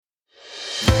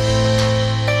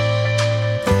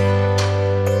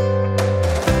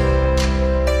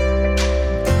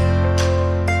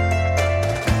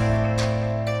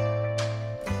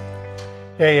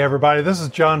Hey everybody, this is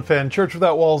John Fenn, Church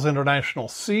Without Walls International,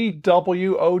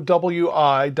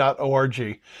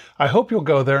 CWOWI.org. I hope you'll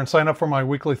go there and sign up for my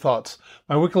Weekly Thoughts.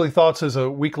 My Weekly Thoughts is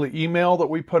a weekly email that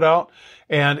we put out,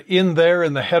 and in there,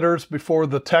 in the headers before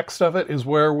the text of it, is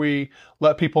where we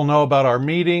let people know about our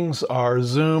meetings, our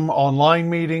Zoom online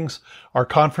meetings, our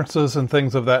conferences, and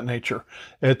things of that nature.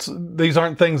 These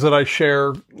aren't things that I share,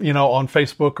 on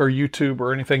Facebook or YouTube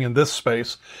or anything in this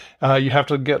space. You have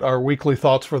to get our Weekly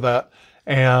Thoughts for that.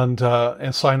 And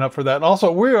sign up for that. And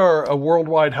also, we are a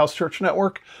worldwide house church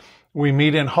network. We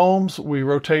meet in homes. We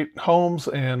rotate homes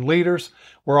and leaders.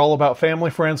 We're all about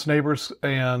family, friends, neighbors,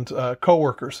 and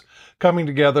coworkers coming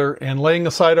together and laying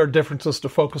aside our differences to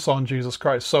focus on Jesus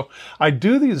Christ. So I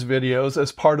do these videos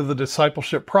as part of the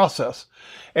discipleship process.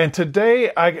 And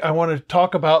today I want to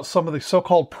talk about some of the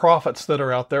so-called prophets that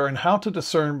are out there and how to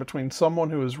discern between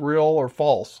someone who is real or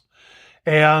false.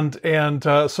 And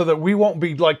so that we won't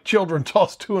be like children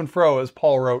tossed to and fro, as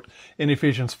Paul wrote in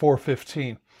Ephesians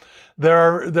 4:15.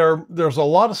 There's a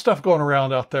lot of stuff going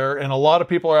around out there, and a lot of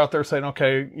people are out there saying,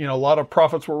 okay, a lot of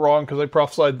prophets were wrong because they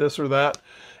prophesied this or that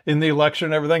in the election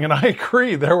and everything. And I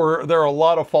agree, there are a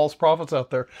lot of false prophets out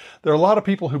there. There are a lot of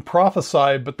people who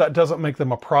prophesy, but that doesn't make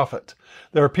them a prophet.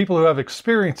 There are people who have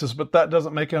experiences, but that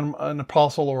doesn't make them an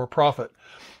apostle or a prophet.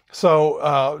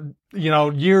 So,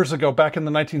 years ago, back in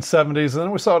the 1970s, and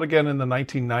then we saw it again in the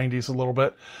 1990s a little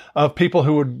bit, of people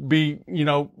who would be,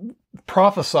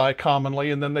 prophesy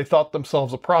commonly, and then they thought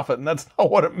themselves a prophet. And that's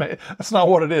not what that's not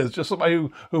what it is. Just somebody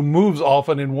who moves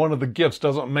often in one of the gifts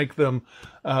doesn't make them,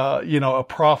 a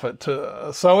prophet.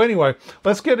 So anyway,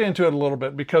 let's get into it a little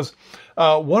bit, because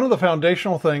one of the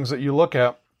foundational things that you look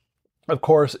at, of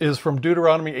course, is from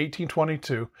Deuteronomy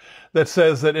 18:22, that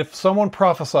says that if someone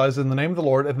prophesies in the name of the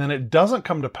Lord and then it doesn't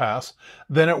come to pass,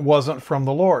 then it wasn't from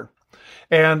the Lord.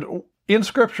 And in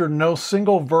Scripture, no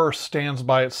single verse stands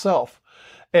by itself.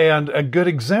 And a good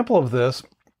example of this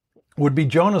would be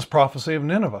Jonah's prophecy of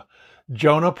Nineveh.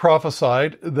 Jonah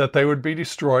prophesied that they would be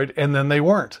destroyed, and then they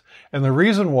weren't. And the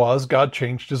reason was God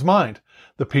changed his mind.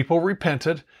 The people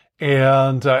repented,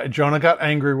 and Jonah got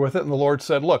angry with it, and the Lord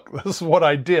said, look, this is what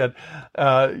I did.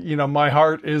 My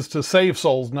heart is to save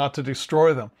souls, not to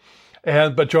destroy them.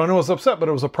 But Jonah was upset, but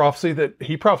it was a prophecy that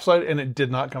he prophesied, and it did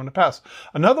not come to pass.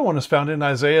 Another one is found in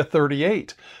Isaiah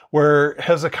 38, where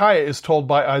Hezekiah is told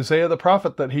by Isaiah the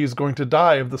prophet that he's going to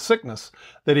die of the sickness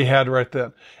that he had right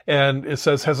then. And it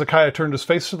says Hezekiah turned his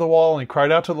face to the wall, and he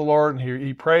cried out to the Lord, and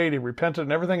he prayed, he repented,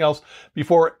 and everything else.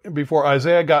 Before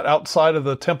Isaiah got outside of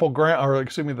the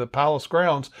the palace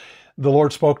grounds, the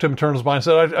Lord spoke to him, turned his mind, and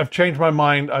said, I've changed my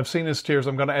mind. I've seen his tears.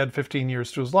 I'm going to add 15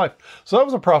 years to his life. So that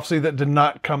was a prophecy that did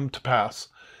not come to pass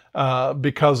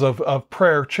because of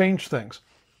prayer changed things.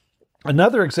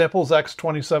 Another example is Acts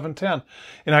 27:10.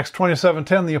 In Acts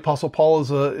 27:10, the Apostle Paul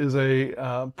is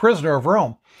a prisoner of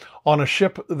Rome on a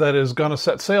ship that is going to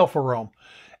set sail for Rome.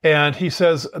 And he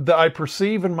says that I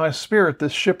perceive in my spirit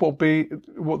this ship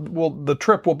the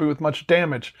trip will be with much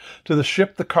damage to the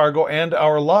ship, the cargo, and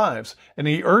our lives. And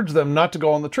he urged them not to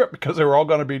go on the trip because they were all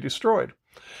going to be destroyed.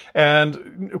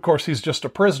 And of course, he's just a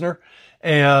prisoner.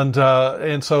 And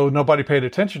so nobody paid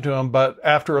attention to him. But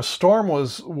after a storm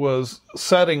was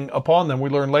setting upon them,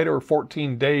 we learned later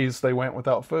 14 days they went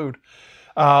without food.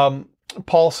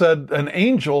 Paul said, an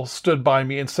angel stood by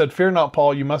me and said, fear not,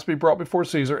 Paul, you must be brought before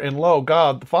Caesar. And lo,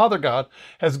 God, the Father God,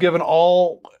 has given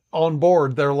all on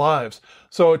board their lives.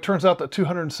 So it turns out that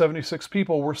 276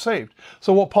 people were saved.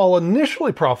 So what Paul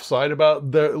initially prophesied about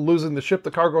losing the ship,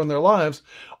 the cargo, and their lives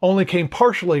only came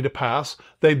partially to pass.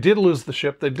 They did lose the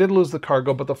ship, they did lose the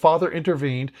cargo, but the Father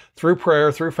intervened through prayer,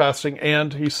 through fasting,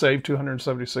 and he saved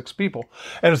 276 people.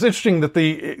 And it's interesting that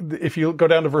if you go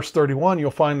down to verse 31,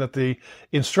 you'll find that the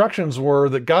instructions were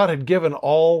that God had given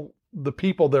all the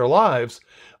people their lives,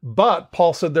 but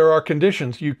Paul said there are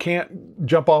conditions. You can't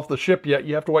jump off the ship yet.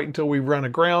 You have to wait until we run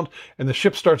aground and the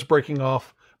ship starts breaking up,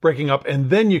 and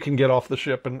then you can get off the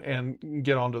ship and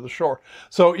get onto the shore.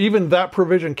 So even that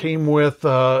provision came with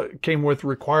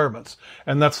requirements,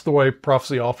 and that's the way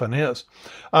prophecy often is.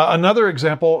 Another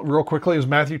example, real quickly, is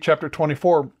Matthew chapter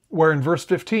 24, where in verse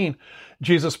 15,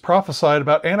 Jesus prophesied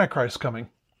about Antichrist coming.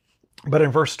 But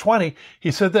in verse 20, he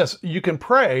said this, you can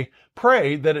pray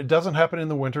that it doesn't happen in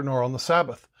the winter nor on the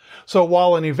Sabbath. So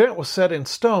while an event was set in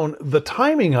stone, the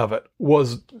timing of it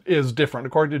is different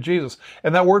according to Jesus.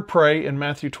 And that word pray in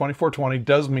Matthew 24:20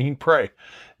 does mean pray,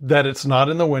 that it's not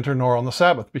in the winter nor on the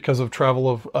Sabbath because of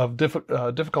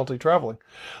difficulty traveling.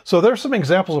 So there's some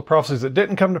examples of prophecies that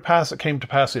didn't come to pass, that came to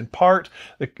pass in part,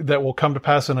 that will come to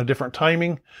pass in a different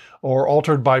timing or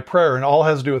altered by prayer. And all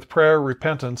has to do with prayer,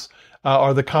 repentance,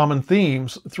 are the common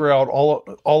themes throughout all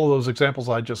of those examples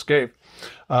I just gave.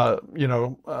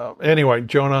 Anyway,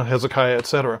 Jonah, Hezekiah,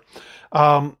 etc.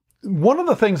 One of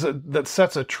the things that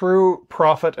sets a true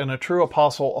prophet and a true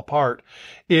apostle apart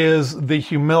is the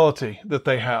humility that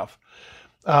they have.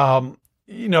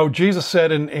 Jesus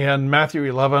said in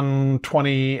Matthew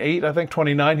 11:28, I think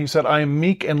 29, he said, I am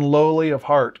meek and lowly of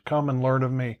heart. Come and learn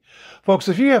of me. Folks,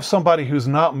 if you have somebody who's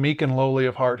not meek and lowly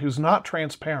of heart, who's not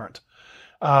transparent,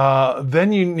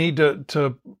 then you need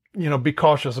to be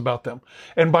cautious about them.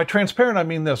 And by transparent, I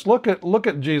mean this. Look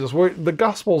at Jesus. The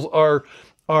Gospels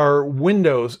are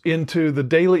windows into the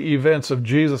daily events of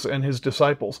Jesus and his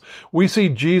disciples. We see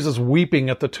Jesus weeping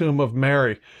at the tomb of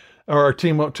Mary, or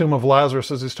tomb of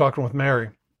Lazarus, as he's talking with Mary.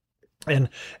 And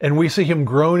we see him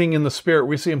groaning in the spirit.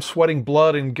 We see him sweating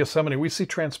blood in Gethsemane. We see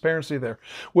transparency there.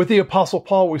 With the Apostle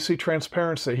Paul, we see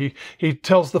transparency. He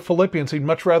tells the Philippians he'd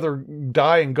much rather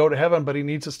die and go to heaven, but he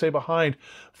needs to stay behind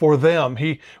for them.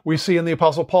 We see in the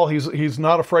Apostle Paul, he's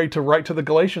not afraid to write to the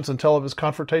Galatians and tell of his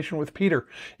confrontation with Peter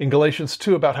in Galatians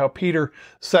 2 about how Peter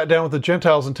sat down with the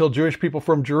Gentiles until Jewish people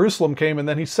from Jerusalem came, and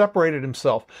then he separated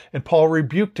himself, and Paul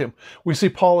rebuked him. We see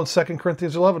Paul in 2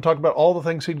 Corinthians 11 talk about all the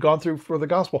things he'd gone through for the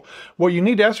gospel. What you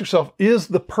need to ask yourself is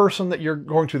the person that you're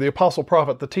going to, the apostle,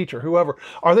 prophet, the teacher, whoever,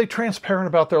 are they transparent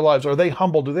about their lives? Are they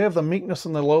humble? Do they have the meekness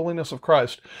and the lowliness of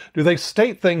Christ? Do they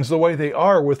state things the way they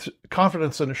are with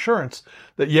confidence and assurance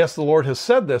that, yes, the Lord has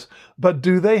said this, but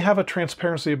do they have a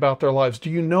transparency about their lives? Do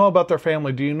you know about their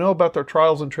family? Do you know about their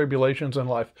trials and tribulations in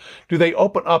life? Do they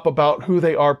open up about who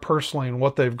they are personally and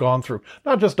what they've gone through?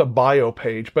 Not just a bio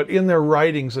page, but in their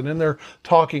writings and in their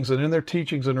talkings and in their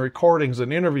teachings and recordings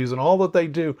and interviews and all that they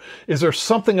do. Is there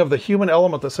something of the human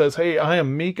element that says, hey, I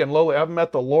am meek and lowly, I've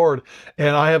met the Lord,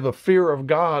 and I have a fear of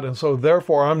God, and so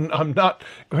therefore I'm not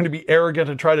going to be arrogant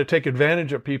and try to take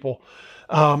advantage of people.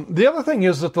 The other thing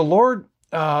is that the Lord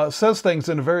says things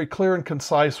in very clear and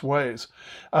concise ways.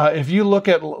 If you look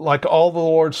at like all the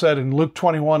Lord said in Luke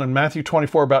 21 and Matthew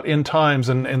 24 about end times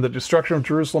and the destruction of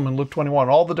Jerusalem in Luke 21,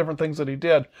 all the different things that he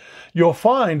did, you'll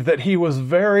find that he was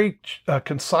very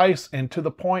concise and to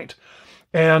the point.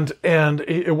 And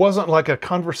it wasn't like a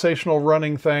conversational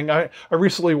running thing. I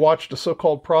recently watched a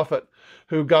so-called prophet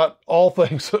who got all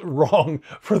things wrong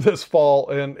for this fall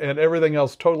and everything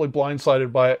else totally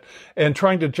blindsided by it and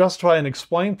trying to justify and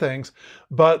explain things.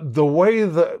 But the way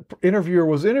the interviewer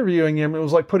was interviewing him, it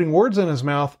was like putting words in his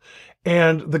mouth.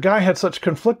 And the guy had such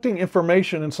conflicting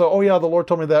information. And so, oh yeah, the Lord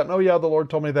told me that. And oh yeah, the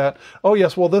Lord told me that. Oh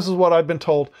yes, well, this is what I've been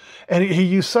told. And he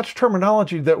used such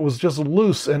terminology that was just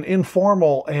loose and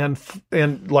informal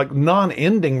and like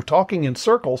non-ending, talking in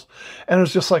circles. And it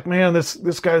was just like, man,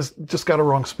 this guy's just got a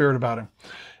wrong spirit about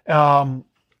him.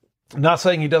 Not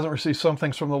saying he doesn't receive some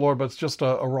things from the Lord, but it's just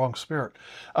a wrong spirit.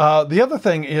 The other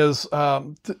thing is,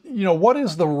 what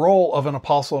is the role of an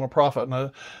apostle and a prophet?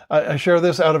 And I share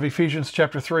this out of Ephesians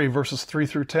chapter 3, verses 3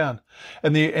 through 10.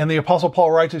 And the apostle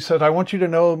Paul writes, he said, I want you to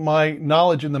know my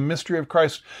knowledge in the mystery of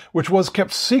Christ, which was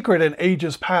kept secret in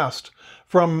ages past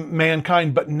from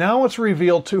mankind, but now it's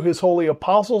revealed to his holy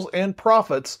apostles and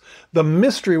prophets, the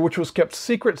mystery which was kept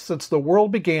secret since the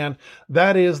world began,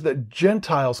 that is, that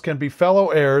Gentiles can be fellow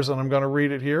heirs, and I'm going to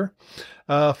read it here,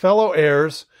 fellow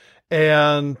heirs,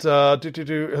 and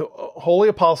holy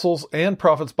apostles and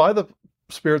prophets by the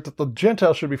Spirit, that the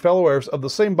Gentiles should be fellow heirs of the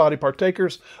same body,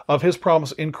 partakers of his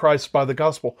promise in Christ by the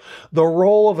gospel. The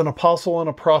role of an apostle and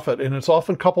a prophet, and it's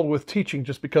often coupled with teaching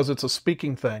just because it's a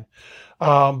speaking thing.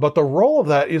 But the role of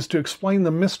that is to explain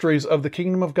the mysteries of the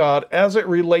kingdom of God as it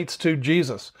relates to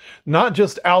Jesus. Not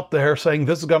just out there saying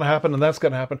this is going to happen and that's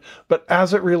going to happen, but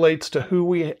as it relates to who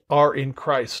we are in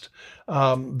Christ.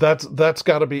 That's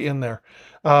got to be in there.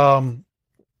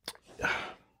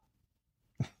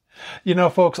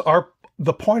 Folks,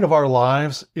 the point of our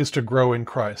lives is to grow in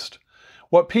Christ.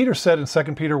 What Peter said in 2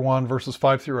 Peter 1, verses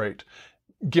 5 through 8,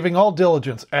 giving all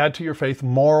diligence, add to your faith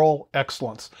moral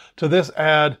excellence. To this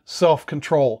add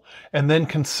self-control, and then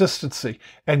consistency,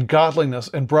 and godliness,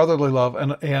 and brotherly love,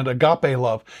 and agape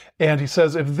love. And he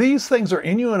says, if these things are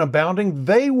in you and abounding,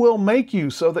 they will make you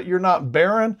so that you're not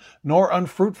barren nor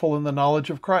unfruitful in the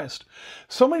knowledge of Christ.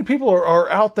 So many people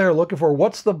are out there looking for,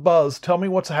 what's the buzz? Tell me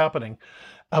what's happening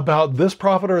about this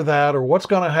prophet or that, or what's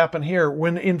going to happen here,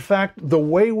 when in fact, the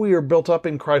way we are built up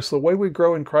in Christ, the way we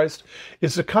grow in Christ,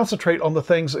 is to concentrate on the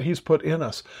things that he's put in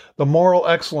us. The moral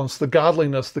excellence, the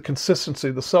godliness, the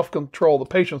consistency, the self-control, the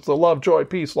patience, the love, joy,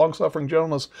 peace, long-suffering,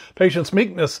 gentleness, patience,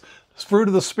 meekness, fruit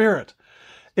of the Spirit.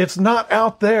 It's not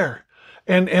out there.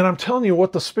 And I'm telling you,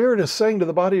 what the Spirit is saying to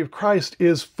the body of Christ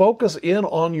is focus in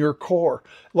on your core.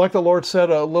 Like the Lord said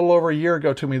a little over a year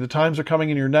ago to me, the times are coming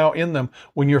and you're now in them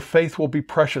when your faith will be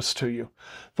precious to you.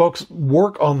 Folks,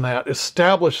 work on that,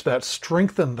 establish that,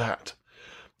 strengthen that.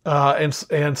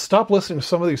 And stop listening to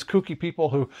some of these kooky people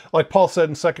who, like Paul said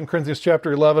in 2 Corinthians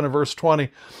chapter 11 and verse 20,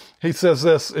 he says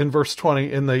this in verse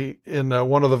 20 in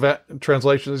one of the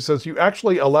translations. He says, you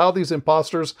actually allow these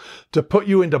imposters to put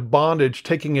you into bondage,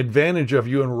 taking advantage of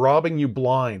you and robbing you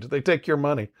blind. They take your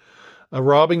money,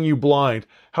 robbing you blind.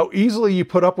 How easily you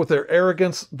put up with their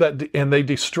arrogance and they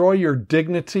destroy your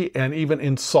dignity and even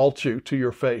insult you to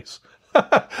your face.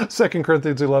 2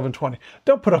 Corinthians 11:20.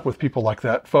 Don't put up with people like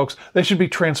that, folks. They should be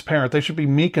transparent. They should be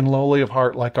meek and lowly of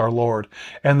heart like our Lord.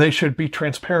 And they should be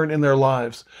transparent in their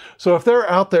lives. So if they're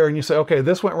out there and you say, okay,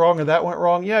 this went wrong and that went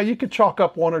wrong, yeah, you could chalk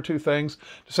up one or two things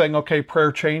to saying, okay,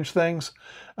 prayer changed things.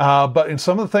 But in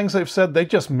some of the things they've said, they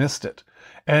just missed it.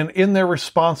 And in their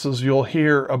responses, you'll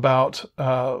hear about,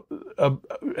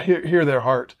 hear their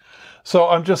heart. So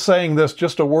I'm just saying this,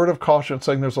 just a word of caution,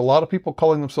 saying there's a lot of people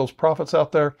calling themselves prophets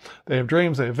out there. They have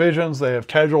dreams, they have visions, they have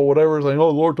casual whatever, saying, oh,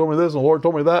 the Lord told me this, and the Lord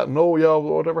told me that, and oh, yeah,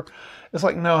 whatever. It's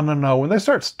like, no. When they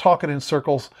start talking in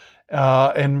circles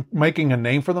and making a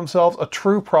name for themselves, a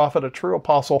true prophet, a true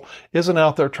apostle isn't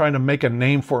out there trying to make a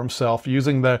name for himself,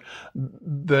 using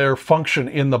their function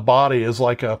in the body as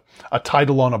like a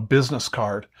title on a business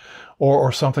card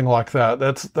or something like that.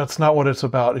 That's not what it's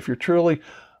about. If you're truly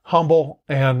humble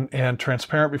and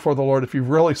transparent before the Lord, if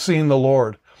you've really seen the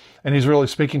Lord and he's really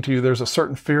speaking to you, there's a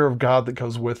certain fear of God that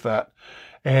goes with that.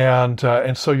 And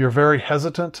so you're very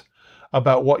hesitant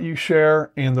about what you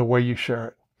share and the way you share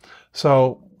it.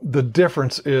 So the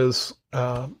difference is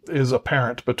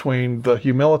apparent between the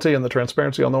humility and the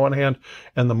transparency on the one hand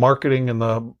and the marketing and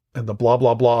the blah,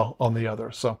 blah, blah on the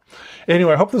other. So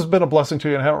anyway, I hope this has been a blessing to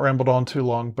you, and I haven't rambled on too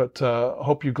long, but I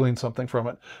hope you gleaned something from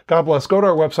it. God bless. Go to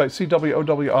our website,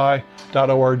 cwowi.org,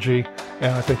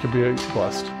 and I think you'll be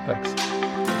blessed. Thanks.